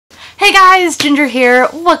Hey guys, Ginger here.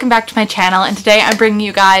 Welcome back to my channel, and today I'm bringing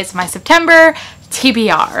you guys my September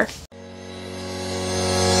TBR.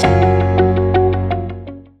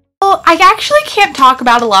 Well, I actually can't talk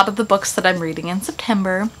about a lot of the books that I'm reading in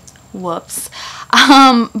September. Whoops.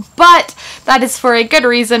 But that is for a good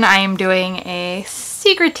reason. I am doing a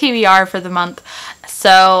secret TBR for the month.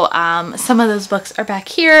 So, some of those books are back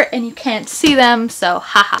here and you can't see them, so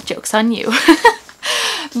haha, joke's on you.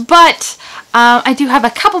 But I do have a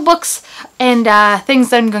couple books and things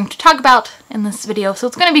that I'm going to talk about in this video, so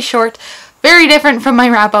it's going to be short, very different from my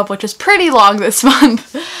wrap-up, which is pretty long this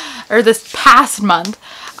month, or this past month.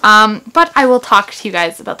 But I will talk to you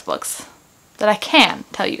guys about the books that I can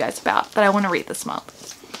tell you guys about that I want to read this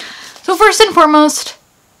month. So first and foremost,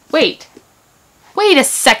 wait a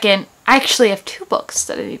second. I actually have two books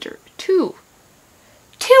that I need to read. Two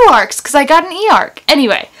arcs, because I got an e-arc.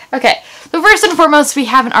 Anyway, okay. So first and foremost, we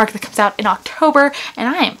have an arc that comes out in October, and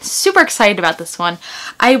I am super excited about this one.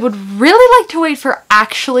 I would really like to wait for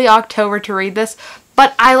actually October to read this,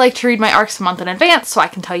 but I like to read my arcs a month in advance so I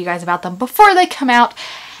can tell you guys about them before they come out,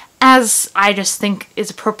 as I just think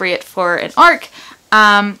is appropriate for an arc.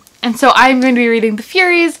 And so I'm going to be reading The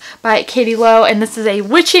Furies by Katie Lowe, and this is a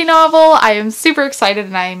witchy novel. I am super excited,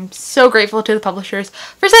 and I'm so grateful to the publishers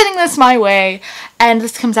for sending this my way. And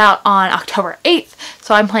this comes out on October 8th,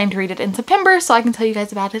 so I'm planning to read it in September, so I can tell you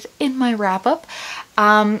guys about it in my wrap-up.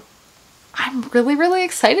 I'm really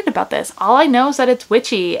excited about this. All I know is that it's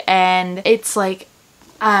witchy, and it's like,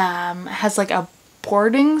 has like a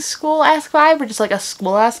boarding school-esque vibe, or just like a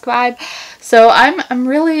school-esque vibe. So I'm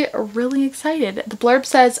really excited. The blurb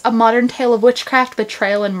says, a modern tale of witchcraft,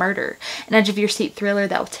 betrayal, and murder. An edge-of-your-seat thriller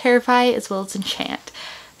that will terrify as well as enchant.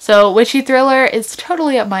 So witchy thriller is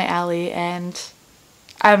totally up my alley, and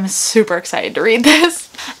I'm super excited to read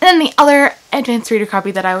this. And then the other advanced reader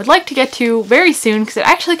copy that I would like to get to very soon, because it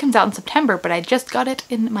actually comes out in September, but I just got it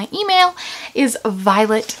in my email, is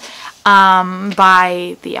Violet,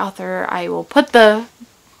 by the author. I will put the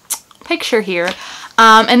picture here.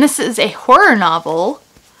 And this is a horror novel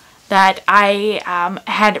that I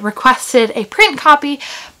had requested a print copy,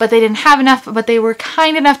 but they didn't have enough, but they were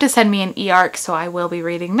kind enough to send me an e-arc, so I will be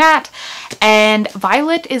reading that. And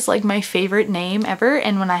Violet is like my favorite name ever,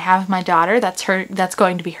 and when I have my daughter, that's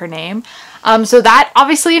going to be her name. So that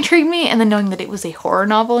obviously intrigued me, and then knowing that it was a horror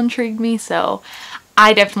novel intrigued me, so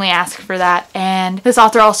I definitely asked for that. And this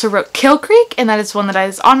author also wrote Kill Creek, and that is one that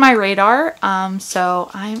is on my radar. So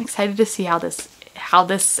I'm excited to see how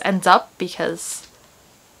this ends up, because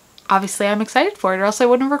obviously I'm excited for it, or else I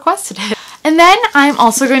wouldn't have requested it. And then I'm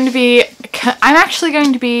actually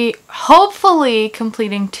going to be hopefully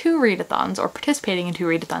completing 2 readathons, or participating in 2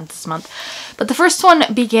 readathons this month. But the first one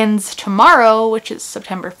begins tomorrow, which is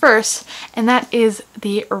September 1st, and that is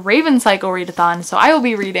the Raven Cycle readathon. So I will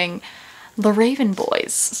be reading The Raven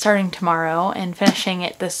Boys starting tomorrow and finishing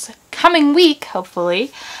it this coming week,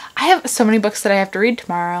 hopefully. I have so many books that I have to read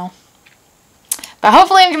tomorrow. But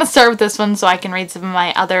hopefully I'm going to start with this one so I can read some of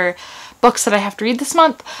my other books that I have to read this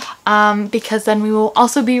month. Because then we will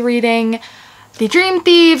also be reading The Dream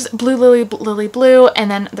Thieves, Blue Lily Blue, and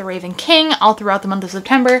then The Raven King all throughout the month of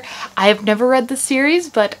September. I have never read this series,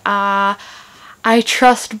 but I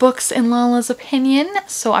trust books in Lala's opinion,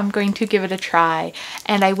 so I'm going to give it a try.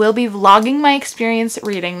 And I will be vlogging my experience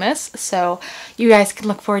reading this, so you guys can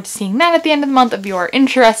look forward to seeing that at the end of the month if you are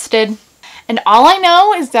interested. And all I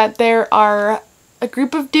know is that there are a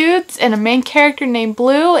group of dudes and a main character named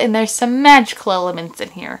Blue, and there's some magical elements in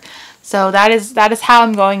here. So that is how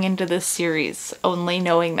I'm going into this series, only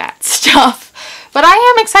knowing that stuff. But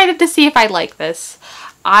I am excited to see if I like this.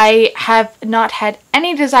 I have not had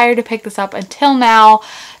any desire to pick this up until now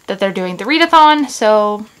that they're doing the readathon,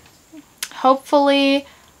 so hopefully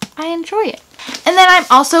I enjoy it. And then I'm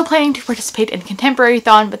also planning to participate in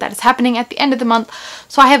Contemporary-thon, but that is happening at the end of the month,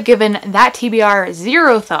 so I have given that TBR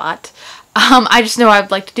zero thought. I just know I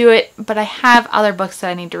would like to do it, but I have other books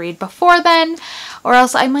that I need to read before then, or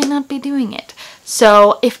else I might not be doing it.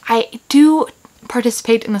 So if I do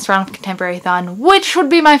participate in this round of Contemporary-thon, which would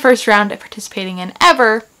be my first round of participating in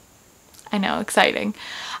ever, I know, exciting,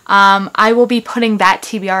 I will be putting that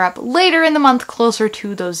TBR up later in the month, closer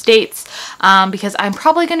to those dates, because I'm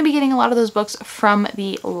probably going to be getting a lot of those books from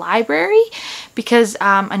the library, because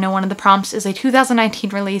I know one of the prompts is a 2019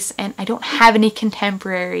 release, and I don't have any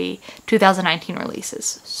contemporary 2019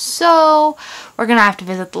 releases, so we're going to have to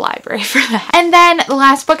visit the library for that. And then the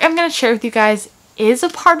last book I'm going to share with you guys is a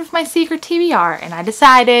part of my secret TBR, and I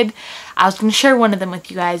decided I was going to share one of them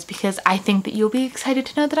with you guys because I think that you'll be excited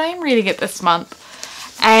to know that I am reading it this month.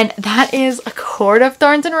 And that is A Court of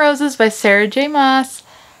Thorns and Roses by Sarah J. Maas.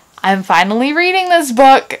 I'm finally reading this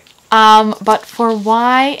book. But for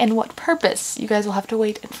why and what purpose, you guys will have to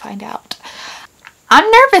wait and find out. I'm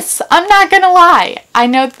nervous, I'm not gonna lie. I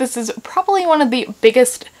know that this is probably one of the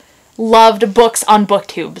biggest loved books on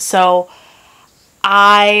BookTube, so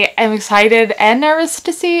I am excited and nervous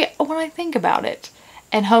to see what I think about it.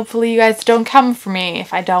 And hopefully you guys don't come for me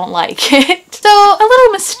if I don't like it. So a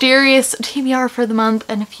little mysterious TBR for the month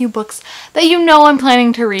and a few books that you know I'm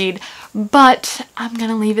planning to read, but I'm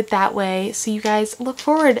gonna leave it that way. So you guys look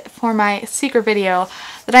forward for my secret video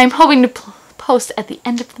that I'm hoping to post at the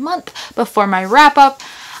end of the month before my wrap up.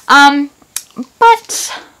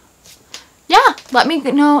 But yeah, let me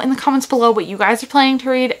know in the comments below what you guys are planning to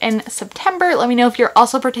read in September. Let me know if you're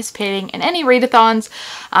also participating in any readathons,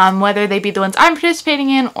 whether they be the ones I'm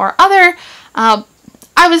participating in or other.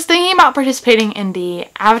 I was thinking about participating in the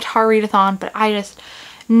Avatar readathon, but I just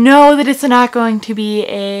know that it's not going to be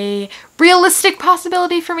a realistic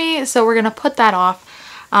possibility for me, so we're going to put that off.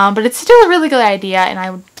 But it's still a really good idea, and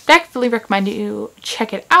I would definitely recommend you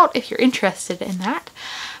check it out if you're interested in that.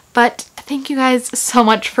 But thank you guys so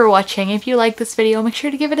much for watching. If you like this video, make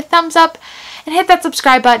sure to give it a thumbs up and hit that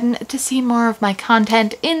subscribe button to see more of my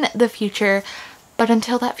content in the future. But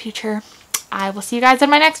until that future, I will see you guys in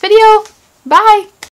my next video. Bye!